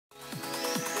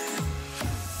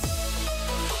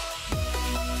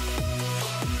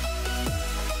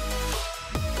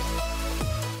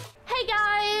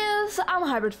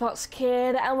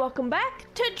HybridFoxKid, and welcome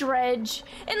back to Dredge.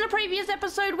 In the previous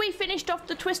episode, we finished off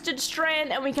the Twisted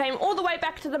Strand and we came all the way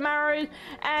back to the Marrows,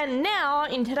 and now,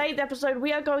 in today's episode,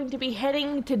 we are going to be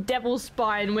heading to Devil's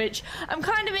Spine, which I'm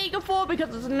kind of eager for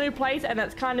because it's a new place and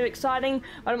it's kind of exciting,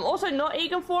 but I'm also not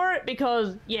eager for it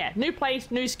because, yeah, new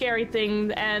place, new scary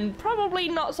things, and probably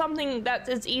not something that's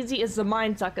as easy as the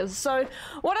Mind Suckers. So,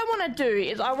 what I want to do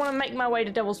is I want to make my way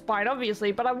to Devil's Spine,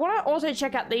 obviously, but I want to also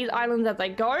check out these islands as they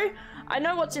go. I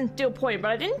know what's in Steel Point,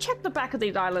 but I didn't check the back of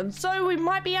these islands, so we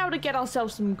might be able to get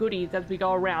ourselves some goodies as we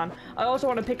go around. I also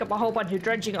want to pick up a whole bunch of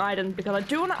dredging items because I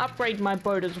do want to upgrade my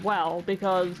boat as well,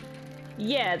 because,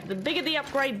 yeah, the bigger the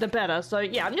upgrade, the better. So,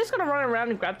 yeah, I'm just going to run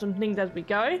around and grab some things as we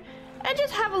go, and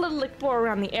just have a little explore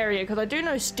around the area, because I do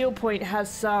know Steel Point has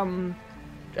some,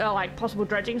 like, possible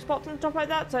dredging spots and stuff like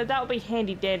that, so that'll be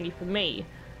handy-dandy for me.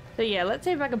 So yeah, let's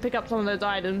see if I can pick up some of those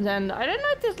items, and I don't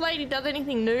know if this lady does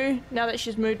anything new now that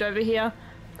she's moved over here.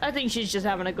 I think she's just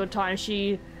having a good time.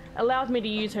 She allows me to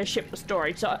use her ship for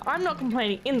storage, so I'm not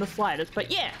complaining in the slightest.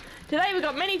 But yeah, today we've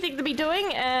got many things to be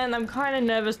doing, and I'm kind of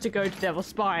nervous to go to Devil's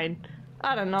Spine.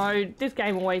 I don't know, this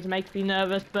game always makes me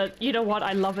nervous, but you know what,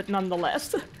 I love it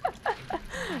nonetheless.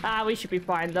 We should be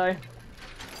fine though.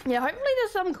 Yeah, hopefully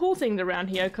there's some cool things around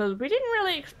here, because we didn't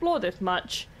really explore this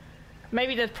much.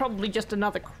 Maybe there's probably just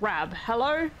another crab.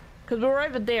 Hello? Because we were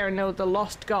over there and there was a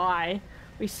lost guy.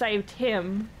 We saved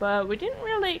him, but we didn't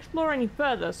really explore any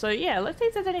further. So yeah, let's see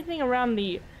if there's anything around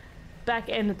the back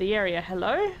end of the area.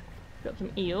 Hello? Got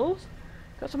some eels.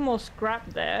 Got some more scrap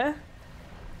there.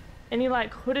 Any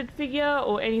like hooded figure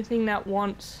or anything that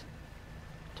wants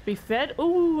to be fed?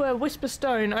 Ooh, a whisper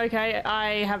stone. Okay,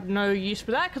 I have no use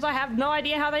for that because I have no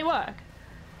idea how they work.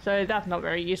 So that's not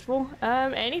very useful.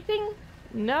 Anything?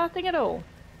 Nothing at all.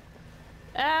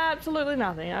 Absolutely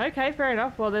nothing. Okay, fair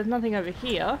enough. Well, there's nothing over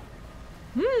here.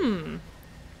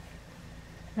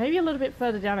 Maybe a little bit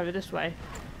further down over this way.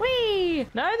 Whee!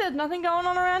 No, there's nothing going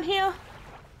on around here.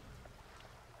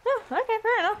 Oh, okay,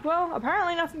 fair enough. Well,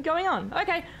 apparently nothing going on.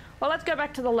 Okay, well, let's go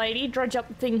back to the lady, dredge up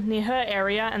the things near her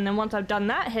area, and then once I've done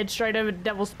that, head straight over to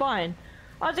Devil's Spine.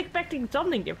 I was expecting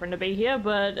something different to be here,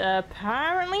 but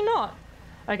apparently not.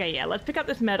 Okay, yeah, let's pick up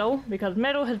this metal, because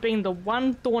metal has been the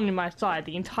one thorn in my side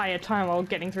the entire time while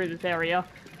getting through this area.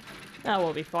 Oh,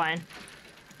 we'll be fine.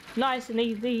 Nice and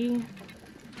easy.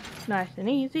 Nice and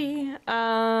easy.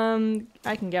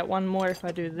 I can get one more if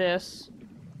I do this.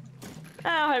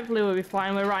 Hopefully we'll be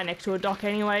fine. We're right next to a dock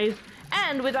anyways.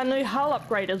 And with our new hull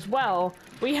upgrade as well,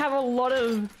 we have a lot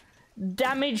of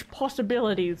damage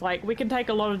possibilities. Like, we can take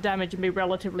a lot of damage and be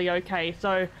relatively okay.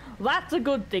 So, that's a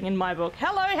good thing in my book.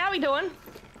 Hello, how we doing?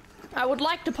 I would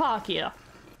like to park here.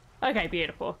 Okay,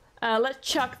 beautiful. Let's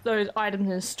chuck those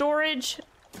items in storage.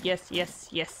 Yes, yes,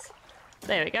 yes.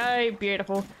 There we go,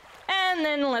 beautiful. And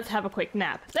then let's have a quick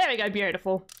nap. There we go,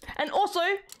 beautiful. And also,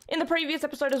 in the previous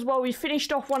episode as well, we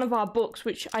finished off one of our books,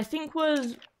 which I think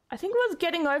was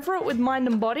Getting Over It with Mind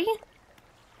and Body.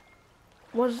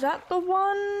 Was that the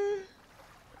one?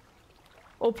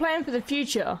 Or Plan for the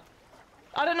Future?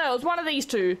 I don't know, it was one of these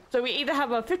two. So we either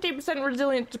have a 15%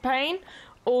 resilience to pain,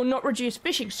 or not reduce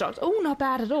fishing stocks. Oh, not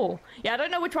bad at all. Yeah, I don't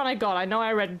know which one I got. I know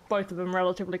I read both of them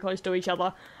relatively close to each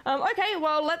other. Okay,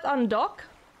 well, let's undock.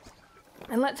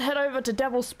 And let's head over to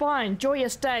Devil's Spine.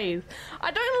 Joyous days.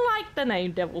 I don't like the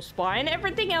name Devil's Spine.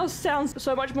 Everything else sounds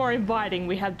so much more inviting.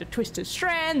 We have the Twisted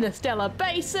Strand, the Stellar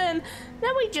Basin.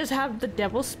 Then we just have the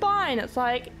Devil's Spine. It's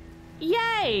like,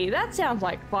 yay, that sounds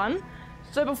like fun.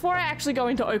 So before I actually go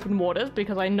into open waters,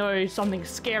 because I know something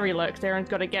scary lurks there and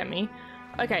it's gonna get me.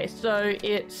 Okay, so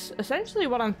it's essentially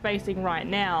what I'm facing right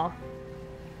now.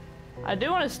 I do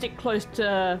want to stick close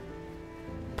to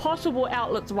possible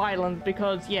outlets of islands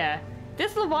because, yeah,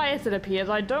 this Leviathan appears.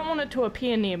 I don't want it to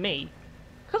appear near me.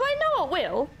 Because I know it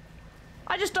will.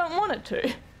 I just don't want it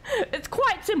to. It's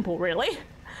quite simple, really.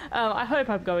 I hope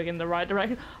I'm going in the right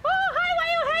direction. Oh, hi,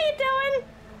 Whale, how you doing?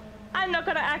 I'm not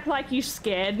going to act like you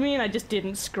scared me and I just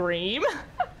didn't scream.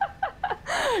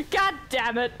 God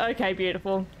damn it. Okay,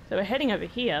 beautiful. So we're heading over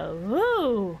here.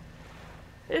 Ooh.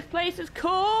 This place is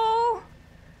cool.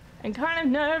 And kind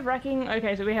of nerve-wracking.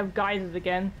 Okay, so we have geysers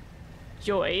again.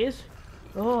 Joys.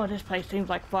 Oh, this place seems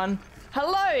like fun.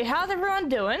 Hello, how's everyone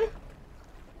doing?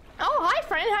 Oh, hi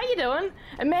friend, how you doing?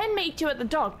 A man meets you at the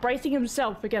dock, bracing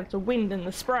himself against the wind and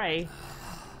the spray.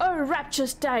 Oh,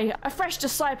 rapturous day, a fresh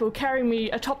disciple carry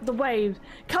me atop the waves.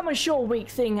 Come ashore, weak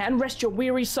thing, and rest your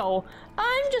weary soul.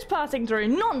 I'm just passing through.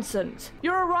 Nonsense!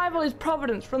 Your arrival is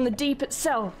providence from the deep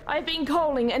itself. I've been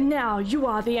calling, and now you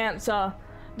are the answer.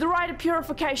 The rite of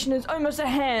purification is almost at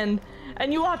hand,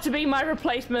 and you are to be my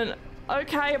replacement.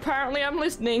 Okay, apparently I'm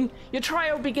listening. Your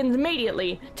trial begins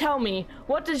immediately. Tell me,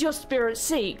 what does your spirit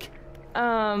seek?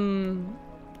 Happiness?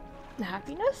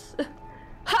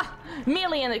 Ha!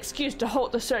 Merely an excuse to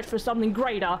halt the search for something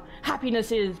greater.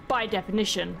 Happiness is, by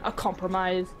definition, a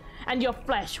compromise. And your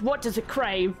flesh, what does it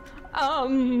crave? I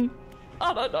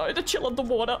don't know, the chill of the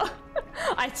water.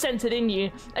 I sense it in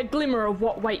you, a glimmer of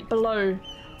what wait below.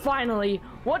 Finally,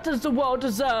 what does the world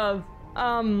deserve?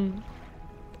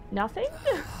 Nothing?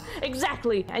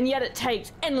 Exactly, and yet it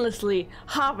takes endlessly,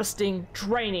 harvesting,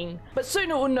 draining. But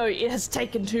soon it will know it has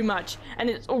taken too much, and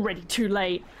it's already too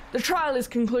late. The trial is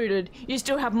concluded, you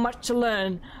still have much to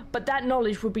learn, but that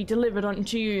knowledge will be delivered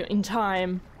onto you in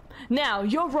time. Now,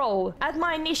 your role, as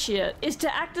my initiate, is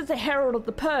to act as the herald of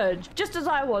the purge, just as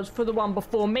I was for the one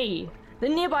before me. The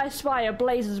nearby spire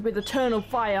blazes with eternal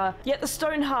fire, yet the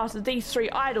stone hearts of these three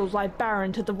idols lie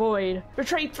barren to the void.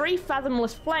 Retrieve 3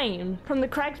 fathomless flames from the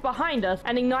crags behind us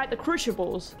and ignite the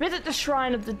crucibles. Visit the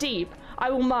shrine of the deep. I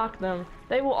will mark them.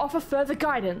 They will offer further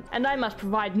guidance, and I must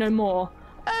provide no more.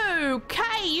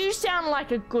 Okay, you sound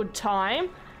like a good time.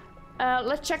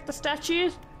 Let's check the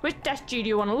statues. Which statue do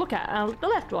you want to look at? The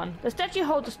left one. The statue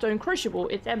holds a stone crucible.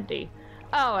 It's empty.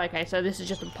 Oh, okay, so this is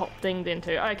just to pop things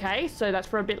into. Okay, so that's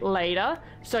for a bit later.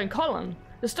 Stone column.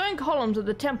 The stone columns of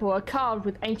the temple are carved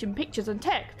with ancient pictures and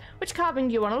text. Which carving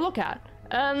do you want to look at?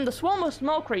 The swarm of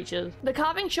small creatures. The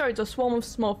carving shows a swarm of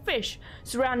small fish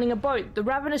surrounding a boat. The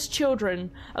ravenous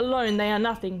children. Alone they are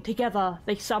nothing. Together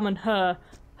they summon her.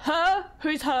 Her?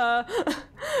 Who's her?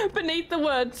 Beneath the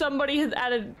word, somebody has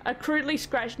added a crudely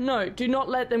scratched note. Do not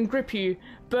let them grip you.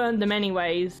 Burn them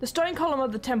anyways. The stone column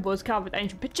of the temple is carved with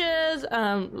ancient pictures.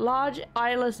 Large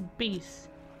eyeless beasts.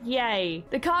 Yay.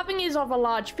 The carving is of a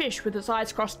large fish with its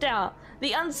eyes crossed out.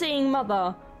 The unseeing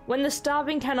mother. When the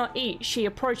starving cannot eat, she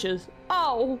approaches.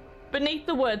 Oh! Beneath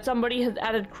the word, somebody has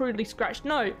added crudely scratched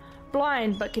note.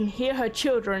 Blind, but can hear her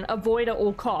children. Avoid at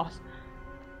all costs.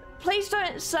 Please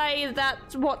don't say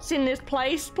that's what's in this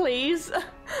place, please.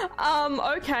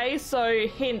 Okay, so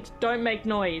hint, don't make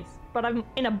noise. But I'm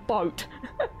in a boat.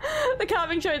 The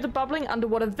carving shows a bubbling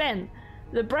underwater vent.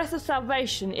 The breath of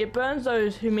salvation, it burns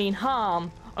those who mean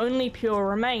harm. Only pure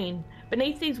remain.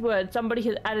 Beneath these words, somebody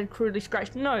has added crudely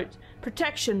scratched notes.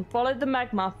 Protection, follow the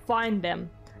magma, find them.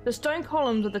 The stone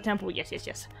columns of the temple,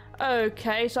 yes.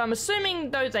 Okay, so I'm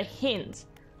assuming those are hints.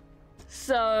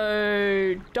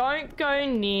 So, don't go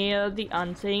near the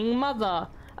unseeing mother.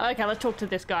 Okay, let's talk to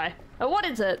this guy. What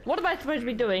is it? What am I supposed to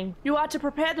be doing? You are to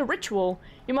prepare the ritual.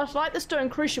 You must light the stone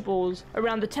crucibles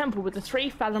around the temple with the 3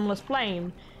 fathomless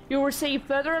flames. You will receive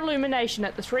further illumination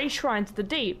at the 3 shrines of the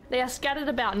deep. They are scattered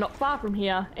about not far from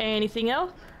here. Anything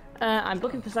else? I'm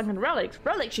looking for sunken relics.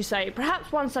 Relics, you say?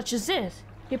 Perhaps one such as this.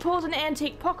 He pulls an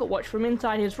antique pocket watch from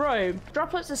inside his robe.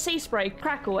 Droplets of sea spray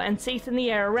crackle and cease in the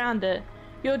air around it.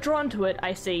 You're drawn to it,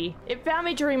 I see. It found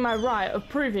me during my rite of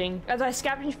proving, as I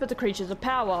scavenged for the creatures of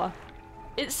power.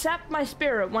 It sapped my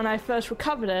spirit when I first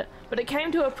recovered it, but it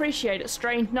came to appreciate its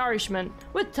strange nourishment,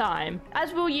 with time.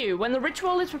 As will you. When the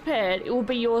ritual is prepared, it will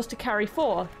be yours to carry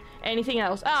forth. Anything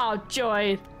else? Oh,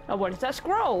 joy! Oh, what is that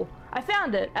scroll? I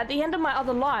found it, at the end of my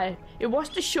other life. It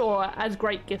washed ashore, as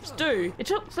great gifts do. It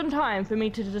took some time for me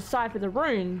to decipher the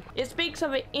rune. It speaks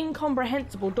of an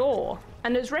incomprehensible door,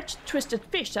 and those wretched twisted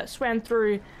fish that swam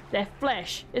through their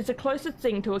flesh is the closest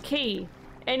thing to a key.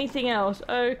 Anything else?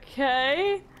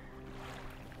 Okay.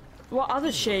 What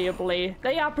others share your belief?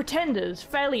 They are pretenders,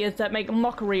 failures that make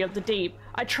mockery of the deep.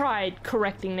 I tried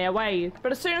correcting their ways,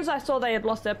 but as soon as I saw they had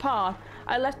lost their path,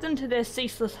 I left them to their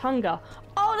ceaseless hunger.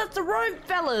 Oh, that's the rope,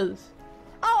 fellas!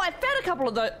 Oh, I fed a couple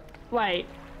of those. Wait.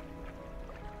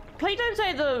 Please don't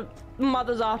say the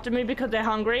mother's after me because they're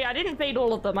hungry. I didn't feed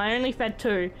all of them. I only fed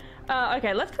 2.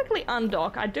 Okay, let's quickly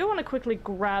undock. I do want to quickly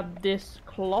grab this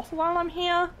cloth while I'm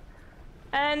here.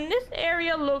 And this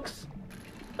area looks...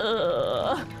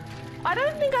 I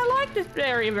don't think I like this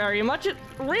area very much. It's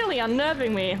really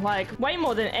unnerving me, like, way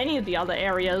more than any of the other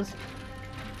areas.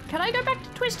 Can I go back to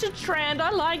Twisted Strand?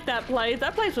 I like that place.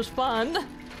 That place was fun.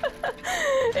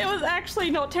 It was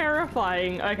actually not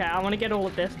terrifying. Okay, I want to get all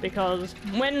of this because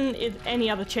when is any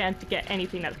other chance to get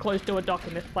anything that's close to a dock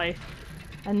in this place?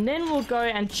 And then we'll go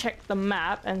and check the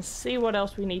map and see what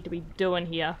else we need to be doing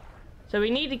here. So we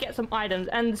need to get some items,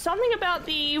 and something about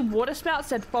the water spout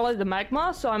said follow the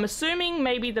magma, so I'm assuming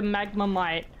maybe the magma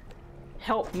might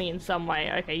help me in some way.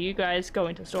 Okay, you guys go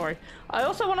into story. I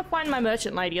also want to find my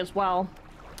merchant lady as well.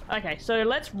 Okay, so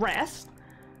let's rest.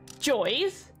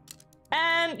 Joys.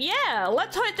 And yeah,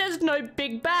 let's hope there's no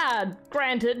big bad.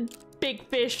 Granted, big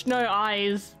fish, no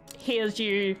eyes. Here's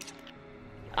you.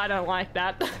 I don't like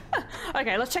that.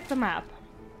 Okay, let's check the map.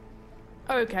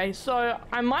 Okay, so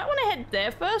I might want to head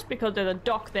there first because there's a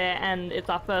dock there and it's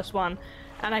our first one.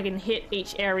 And I can hit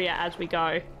each area as we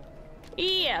go.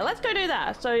 Yeah, let's go do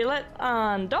that. So let's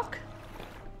undock.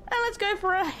 And let's go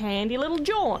for a handy little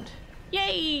jaunt.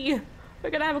 Yay! We're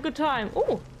gonna have a good time.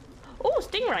 Ooh. Ooh,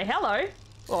 Stingray, hello.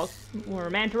 Or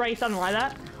a manta ray, something like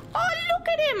that. Oh, look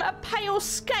at him! A pale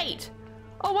skate!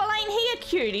 Oh, well, ain't he a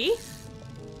cutie?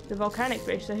 The volcanic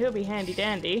fish, so he'll be handy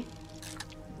dandy.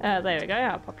 There we go,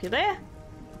 I'll pop you there.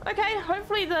 Okay,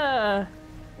 hopefully the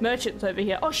merchant's over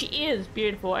here. Oh, she is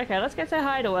beautiful. Okay, let's go say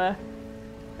hi to her.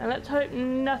 And let's hope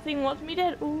nothing wants me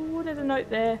dead. Ooh, there's a note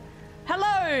there.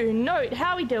 Hello, note,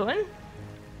 how we doing?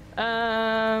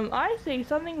 I see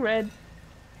something red.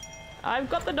 I've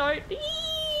got the note. Eee!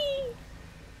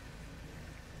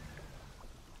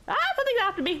 Ah, something's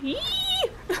after me.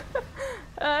 Eee!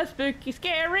 Spooky,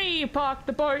 scary. Park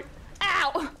the boat.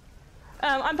 Ow!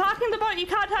 I'm parking the boat. You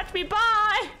can't touch me.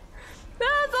 Bye!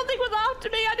 Something was after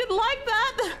me. I didn't like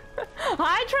that.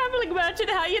 Hi, traveling merchant.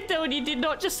 How you doing? You did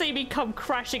not just see me come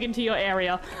crashing into your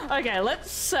area. Okay,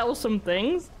 let's sell some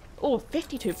things. Oh,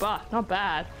 52 bucks. Not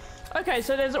bad. Okay,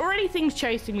 so there's already things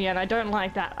chasing me, and I don't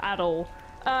like that at all.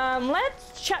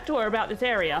 Let's chat to her about this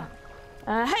area.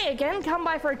 Hey again, come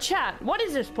by for a chat. What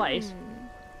is this place?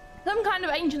 Some kind of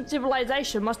ancient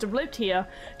civilization must have lived here.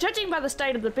 Judging by the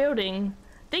state of the building,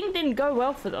 things didn't go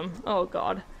well for them. Oh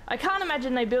god. I can't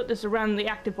imagine they built this around the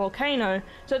active volcano,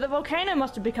 so the volcano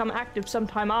must have become active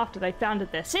sometime after they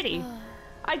founded their city.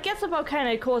 I guess the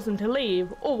volcano caused them to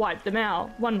leave, or wiped them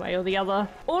out, one way or the other.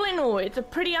 All in all, it's a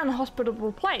pretty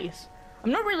unhospitable place.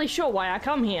 I'm not really sure why I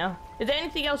come here. Is there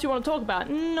anything else you want to talk about?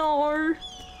 No.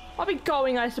 I'll be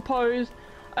going, I suppose.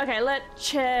 Okay, let's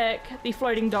check the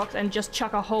floating docks and just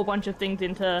chuck a whole bunch of things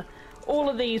into all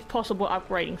of these possible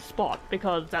upgrading spots,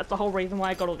 because that's the whole reason why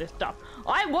I got all this stuff.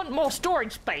 I want more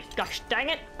storage space, gosh dang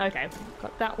it. Okay,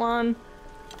 got that one.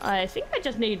 I think I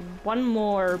just need one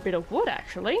more bit of wood,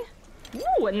 actually.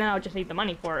 Ooh, and then I'll just need the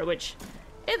money for it, which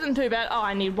isn't too bad. Oh,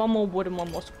 I need one more wood and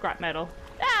one more scrap metal.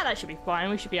 Ah, that should be fine.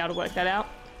 We should be able to work that out.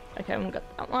 Okay, we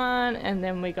got that one, and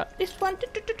then we got this one.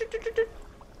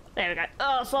 There we go.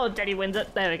 Oh, Solid Daddy wins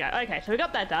it. There we go. Okay, so we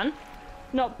got that done.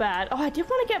 Not bad. Oh, I did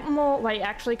want to get more. Wait,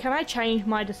 actually, can I change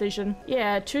my decision?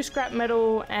 Yeah, 2 scrap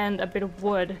metal and a bit of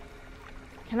wood.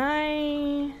 Can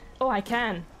I? Oh, I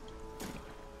can.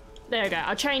 There we go.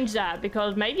 I'll change that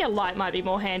because maybe a light might be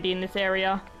more handy in this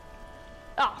area.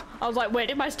 Oh, I was like, where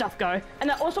did my stuff go? And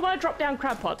I also want to drop down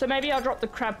crab pots, so maybe I'll drop the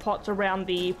crab pots around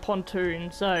the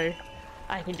pontoon so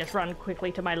I can just run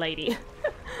quickly to my lady.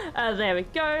 There we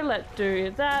go. Let's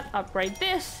do that. Upgrade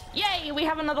this. Yay, we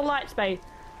have another light space.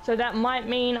 So that might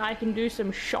mean I can do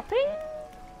some shopping?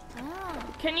 Oh.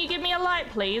 Can you give me a light,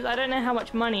 please? I don't know how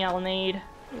much money I'll need.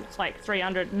 It's like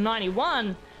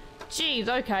 391. Jeez,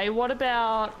 okay. What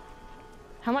about...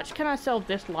 How much can I sell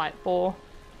this light for?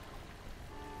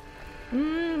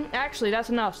 Actually, that's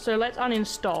enough. So let's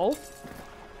uninstall.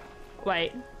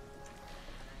 Wait.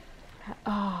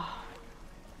 Oh.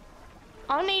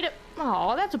 I'll need it.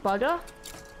 Oh, that's a bugger.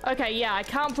 Okay, yeah, I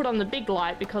can't put on the big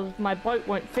light because my boat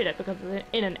won't fit it because it's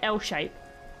in an L shape.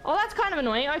 Oh, that's kind of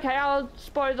annoying. Okay, I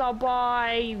suppose I'll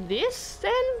buy this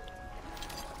then?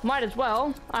 Might as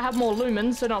well. I have more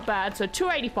lumens, so not bad. So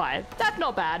 285. That's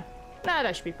not bad. No,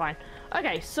 that should be fine.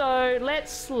 Okay, so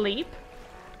let's sleep.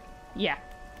 Yeah.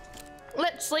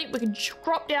 Let's sleep. We can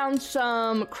drop down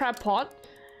some crab pot.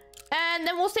 And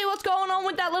then we'll see what's going on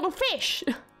with that little fish.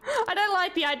 I don't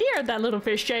like the idea of that little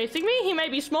fish chasing me. He may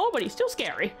be small, but he's still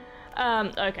scary.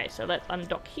 Okay, so let's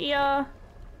undock here.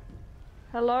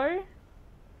 Hello?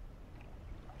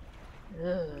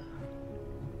 Ugh.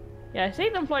 Yeah, I see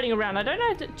them floating around. I don't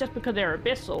know if it's just because they're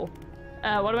abyssal.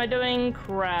 What am I doing?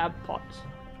 Crab pots.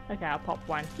 Okay, I'll pop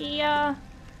one here.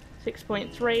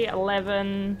 6.3,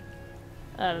 11,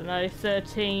 I don't know,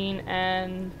 13,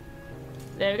 and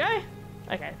there we go.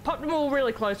 Okay, pop them all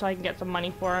really close so I can get some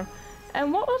money for them.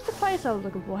 And what was the place I was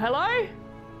looking for? Hello?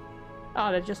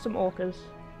 Oh, they're just some orcas.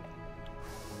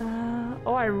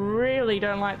 Oh, I really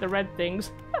don't like the red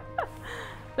things.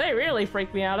 They really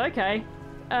freak me out. Okay.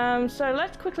 So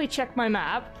let's quickly check my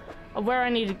map of where I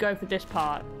need to go for this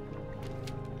part.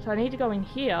 So I need to go in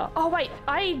here. Oh, wait.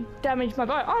 I damaged my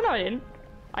boat. Oh, no, I didn't.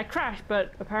 I crashed,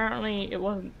 but apparently it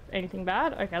wasn't anything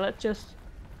bad. Okay, let's just...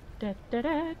 Da, da,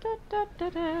 da, da, da, da,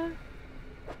 da.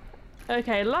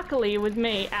 Okay, luckily with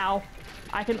me, ow,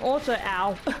 I can also,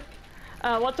 ow,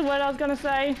 what's the word I was gonna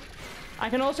say? I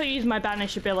can also use my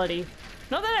banish ability.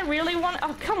 Not that I really want,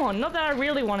 oh come on, not that I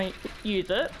really want to use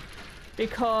it,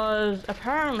 because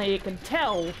apparently it can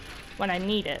tell when I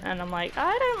need it, and I'm like,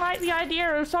 I don't like the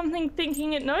idea of something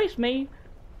thinking it knows me.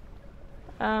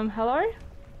 Hello?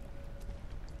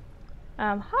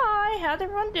 Hi, how's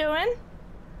everyone doing?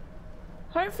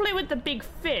 Hopefully with the big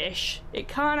fish, it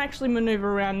can't actually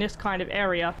maneuver around this kind of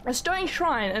area. A stone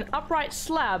shrine, an upright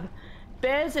slab,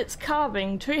 bears its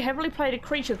carving, two heavily plated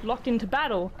creatures locked into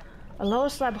battle. A lower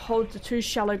slab holds the two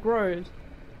shallow groves.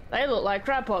 They look like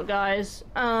crab pot guys.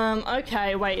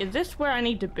 Okay, wait, is this where I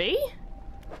need to be?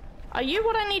 Are you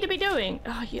what I need to be doing?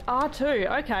 Oh, you are too,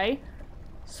 okay.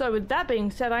 So with that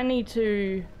being said, I need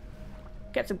to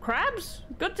get some crabs?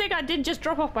 Good thing I did just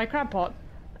drop off my crab pot.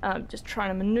 Just trying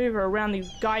to maneuver around these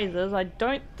geysers. I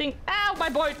don't think... Ow, my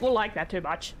boat will like that too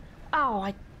much. Oh,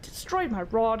 I destroyed my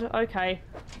rod. Okay.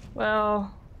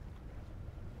 Well...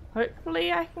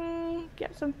 hopefully I can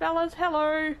get some fellas.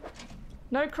 Hello.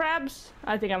 No crabs?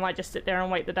 I think I might just sit there and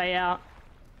wait the day out.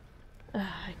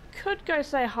 I could go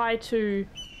say hi to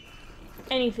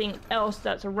anything else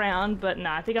that's around, but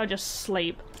nah, I think I'll just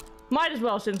sleep. Might as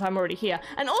well since I'm already here.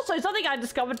 And also, something I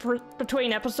discovered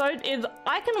between episodes is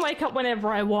I can wake up whenever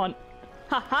I want.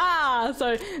 Haha!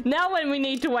 So now when we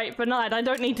need to wait for night, I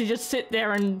don't need to just sit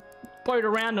there and boat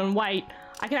around and wait.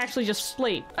 I can actually just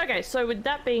sleep. Okay, so with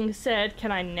that being said,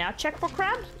 can I now check for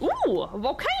crabs? Ooh, a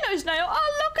volcano snail.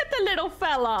 Oh, look at the little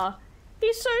fella.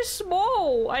 He's so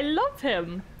small. I love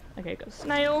him. Okay, got a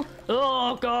snail.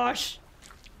 Oh, gosh.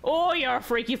 Oh, you're a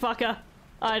freaky fucker.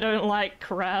 I don't like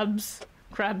crabs.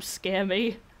 Crabs scare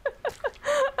me.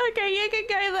 Okay, you can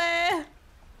go there.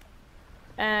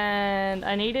 And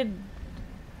I needed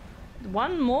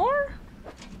one more?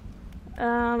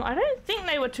 I don't think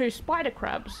they were two spider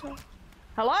crabs.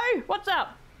 Hello? What's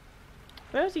up?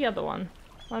 Where's the other one?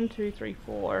 1, 2, 3,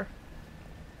 4.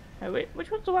 Oh, wait,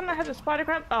 which one's the one that has a spider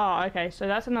crab? Oh, okay, so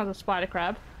that's another spider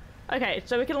crab. Okay,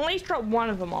 so we can at least drop one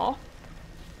of them off.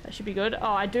 That should be good.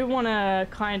 Oh, I do want to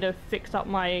kind of fix up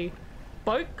my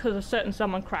boat because a certain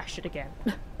someone crashed it again.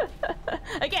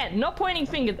 Again, not pointing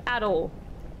fingers at all.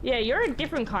 Yeah, you're a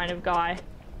different kind of guy.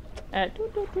 We've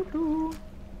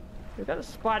got the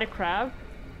spider crab.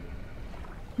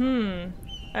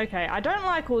 Okay, I don't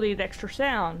like all these extra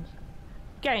sounds.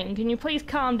 Game, can you please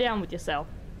calm down with yourself?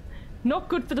 Not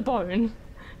good for the bone.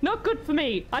 Not good for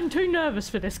me. I'm too nervous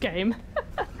for this game.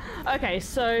 Okay,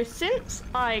 so since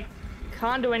I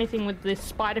can't do anything with this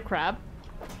spider crab,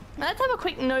 let's have a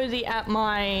quick nosy at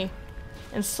my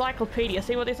encyclopedia,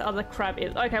 see what this other crab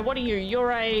is. Okay, what are you?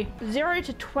 You're a 0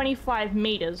 to 25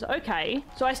 meters. Okay,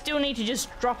 so I still need to just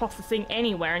drop off the thing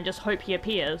anywhere and just hope he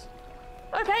appears.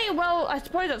 Okay, well, I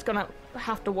suppose that's gonna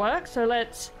have to work, so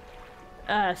let's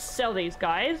sell these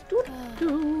guys.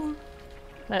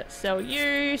 Let's sell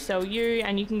you,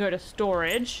 and you can go to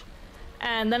storage.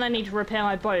 And then I need to repair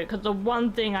my boat, because the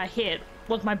one thing I hit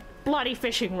was my bloody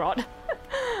fishing rod.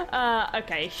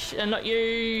 Okay, not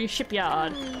you,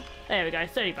 shipyard. There we go,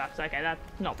 30 bucks. Okay, that's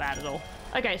not bad at all.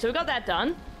 Okay, so we got that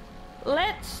done.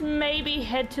 Let's maybe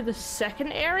head to the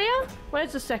second area.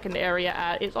 Where's the second area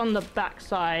at? It's on the back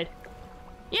side.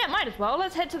 Yeah, might as well.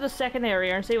 Let's head to the second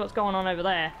area and see what's going on over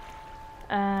there.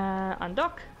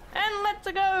 Undock. And let's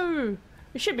go!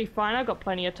 We should be fine. I've got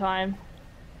plenty of time.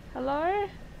 Hello?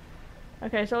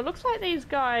 Okay, so it looks like these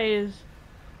guys...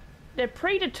 they're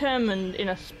predetermined in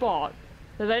a spot.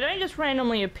 So they don't just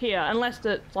randomly appear unless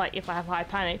it's like if I have high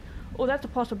panic. Oh, that's a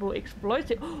possible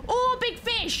explosive. Oh, big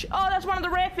fish! Oh, that's one of the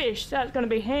rare fish. That's going to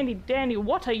be handy dandy.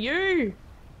 What are you?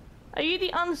 Are you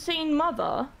the unseen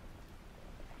mother?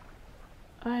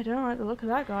 I don't like the look of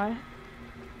that guy.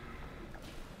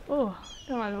 Oh, I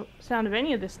don't like the sound of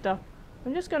any of this stuff.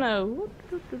 I'm just gonna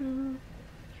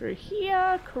through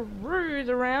here, cruise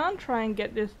around, try and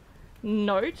get this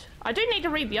note. I do need to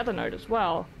read the other note as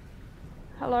well.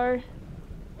 Hello.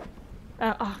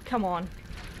 Oh, come on.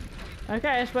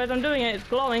 Okay, I suppose I'm doing it. It's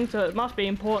glowing, so it must be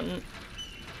important.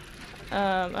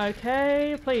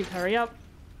 Okay, please hurry up.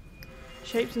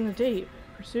 Shapes in the deep.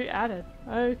 Pursuit added.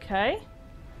 Okay.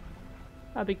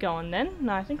 I'll be going then.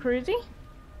 Nice and cruisy.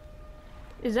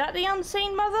 Is that the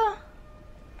unseen mother?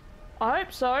 I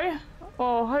hope so.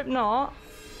 Or hope not.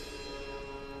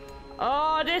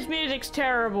 Oh, this music's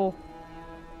terrible.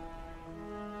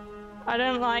 I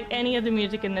don't like any of the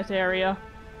music in this area.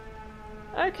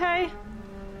 Okay.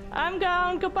 I'm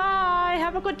gone. Goodbye.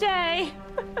 Have a good day.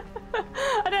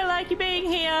 I don't like you being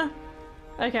here.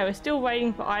 Okay, we're still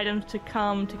waiting for items to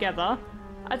come together.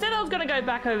 I said I was going to go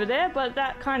back over there, but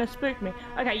that kind of spooked me.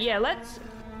 Okay, yeah, let's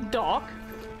dock.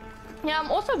 Yeah, I'm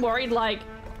also worried, like,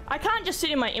 I can't just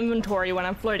sit in my inventory when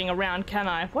I'm floating around, can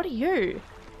I? What are you?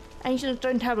 Ancient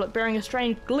stone tablet bearing a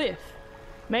strange glyph.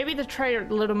 Maybe the trader at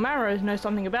the Little Marrows knows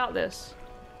something about this.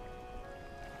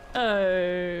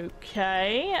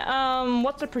 Okay,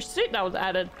 what's the pursuit that was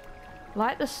added?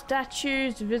 Light the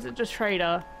statues, visit the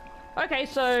trader. Okay,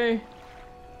 so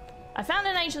I found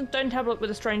an ancient stone tablet with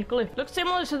a strange glyph. Looks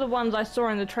similar to the ones I saw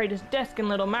in the trader's desk in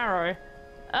Little Marrow.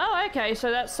 Oh, okay,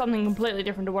 so that's something completely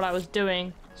different to what I was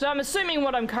doing. So I'm assuming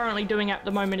what I'm currently doing at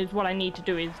the moment is what I need to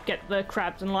do is get the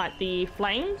crabs and light the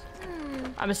flames.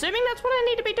 I'm assuming that's what I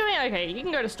need to be doing. Okay, you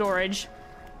can go to storage.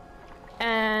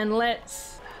 And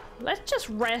let's just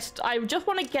rest. I just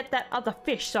want to get that other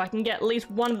fish so I can get at least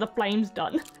one of the flames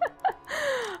done.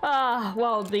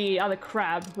 Well, the other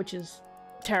crab, which is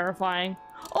terrifying.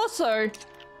 Also,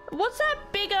 what's that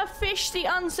bigger fish, the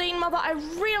unseen mother? I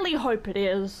really hope it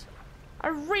is. I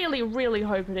really, really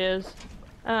hope it is.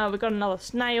 We've got another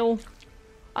snail.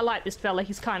 I like this fella,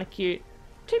 he's kind of cute.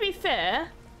 To be fair,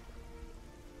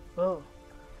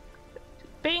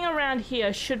 being around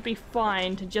here should be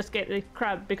fine to just get the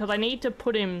crab because I need to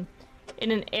put him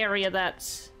in an area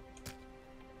that's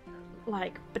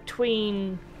like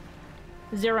between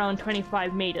 0 and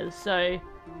 25 meters, so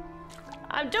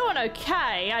I'm doing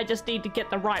okay. I just need to get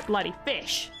the right bloody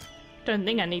fish. Don't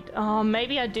think I need to, oh,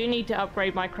 maybe I do need to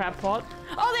upgrade my crab pot.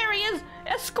 Oh, there he is!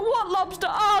 A squat lobster!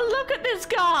 Oh, look at this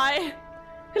guy!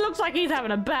 He looks like he's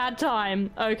having a bad time.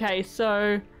 Okay,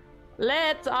 so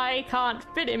I can't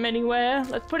fit him anywhere.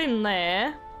 Let's put him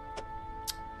there.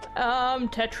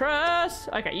 Tetris.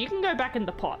 Okay, you can go back in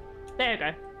the pot. There you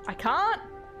go. I can't?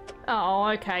 Oh,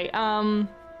 okay. Can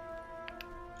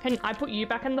I put you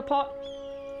back in the pot?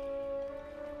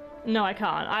 No, I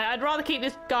can't. I'd rather keep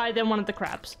this guy than one of the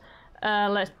crabs.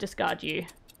 Let's discard you.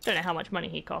 Don't know how much money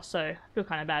he costs, so I feel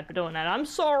kind of bad for doing that. I'm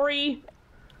sorry.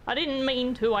 I didn't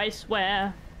mean to, I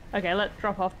swear. Okay, let's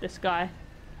drop off this guy.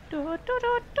 Do, do,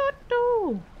 do, do,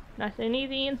 do. Nice and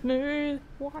easy and smooth.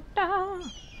 Water.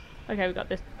 Okay, we got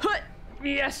this.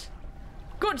 Yes!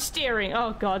 Good steering.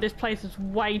 Oh god, this place is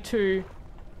way too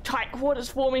tight quarters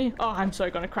for me. Oh, I'm so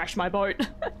gonna crash my boat.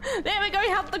 There we go,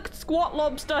 have the squat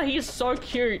lobster. He's so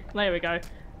cute. There we go.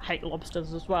 I hate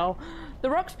lobsters as well. The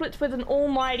rock splits with an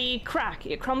almighty crack.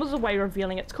 It crumbles away,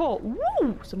 revealing its core.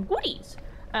 Woo! Some goodies.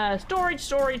 Storage,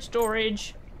 storage,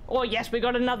 storage. Oh yes, we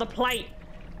got another plate.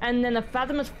 And then a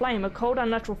fathomless flame, a cold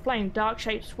unnatural flame, dark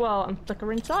shapes swirl and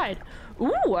flicker inside.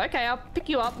 Ooh, okay, I'll pick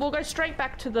you up. We'll go straight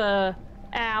back to the...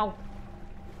 Ow.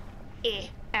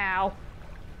 Ow.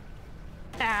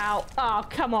 Ow. Oh,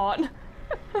 come on.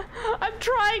 I'm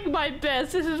trying my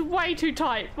best. This is way too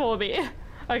tight for me.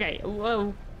 Okay,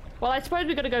 whoa. Well, I suppose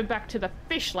we've got to go back to the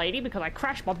fish lady because I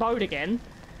crashed my boat again.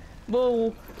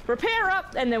 We'll repair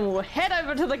up and then we'll head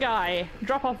over to the guy.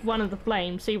 Drop off one of the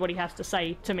flames, see what he has to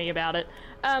say to me about it.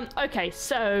 Okay,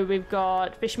 so we've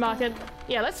got fish market.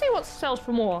 Yeah, let's see what sells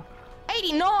for more.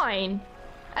 89!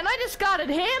 And I discarded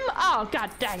him? Oh, god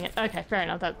dang it. Okay, fair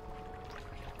enough. That's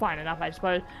fine enough, I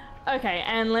suppose. Okay,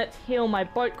 and let's heal my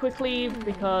boat quickly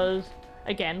because,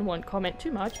 again, won't comment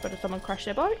too much, but if someone crashed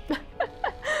their boat.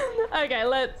 Okay,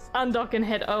 let's undock and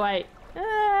head 08.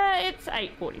 It's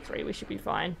 8:43, we should be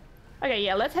fine. Okay,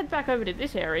 yeah, let's head back over to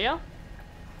this area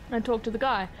and talk to the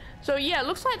guy. So yeah, it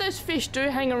looks like those fish do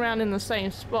hang around in the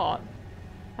same spot.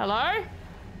 Hello?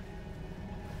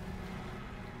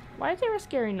 Why is there a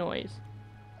scary noise?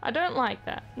 I don't like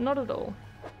that, not at all.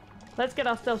 Let's get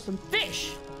ourselves some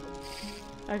fish!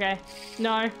 Okay,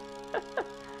 no.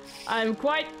 I'm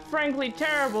quite frankly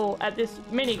terrible at this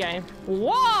minigame.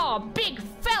 Whoa, big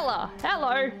fella!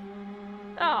 Hello!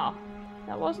 Oh,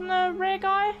 that wasn't a rare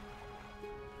guy?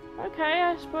 Okay,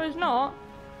 I suppose not.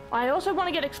 I also want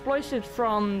to get explosives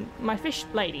from my fish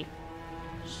lady,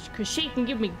 because she can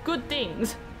give me good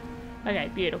things. Okay,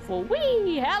 beautiful.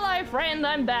 Whee! Hello, friend,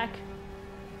 I'm back.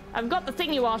 I've got the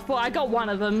thing you asked for. I got one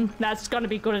of them. That's gonna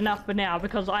be good enough for now,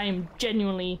 because I am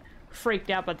genuinely freaked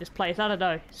out by this place. I don't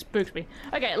know, it spooks me.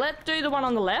 Okay, let's do the one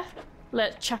on the left.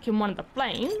 Let's chuck in one of the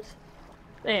flames.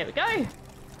 There we go.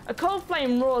 A cold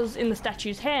flame roars in the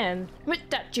statue's hand. Which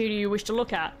statue do you wish to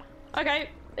look at? Okay,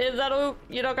 is that all?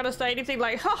 You're not gonna say anything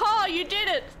like, haha, you did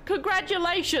it!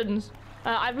 Congratulations!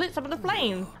 I've lit some of the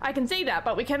flames. I can see that,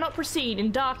 but we cannot proceed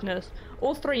in darkness.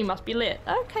 All three must be lit.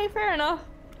 Okay, fair enough.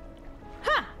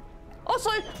 Ha! Also,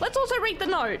 let's also read the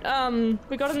note.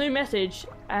 We got a new message,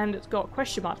 and it's got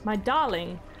question marks. My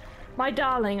darling,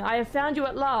 I have found you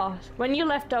at last. When you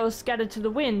left, I was scattered to the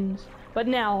winds, but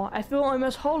now I feel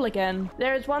almost whole again.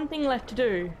 There is one thing left to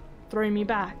do. Throw me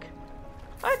back.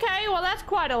 Okay, well that's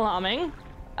quite alarming.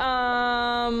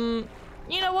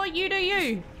 You know what? You do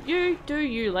you. You do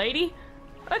you, lady.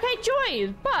 Okay,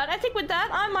 joys. But I think with that,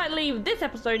 I might leave this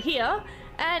episode here.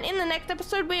 And in the next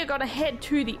episode, we are going to head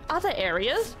to the other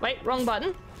areas. Wait, wrong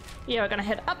button. Yeah, we're going to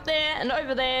head up there and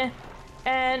over there.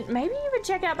 And maybe even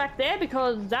check out back there,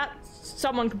 because that's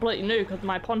someone completely new, because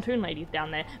my pontoon lady's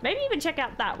down there. Maybe even check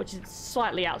out that, which is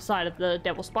slightly outside of the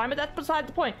Devil's Spine, but that's beside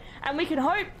the point. And we can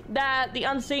hope that the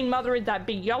unseen mother is that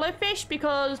big yellow fish,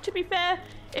 because to be fair,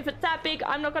 if it's that big,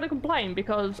 I'm not going to complain,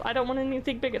 because I don't want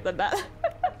anything bigger than that.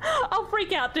 I'll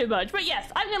freak out too much. But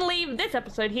yes, I'm going to leave this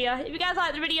episode here. If you guys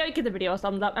liked the video, give the video a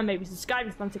thumbs up, and maybe subscribe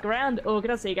if you want to stick around, or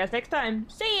can I see you guys next time.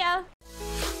 See ya!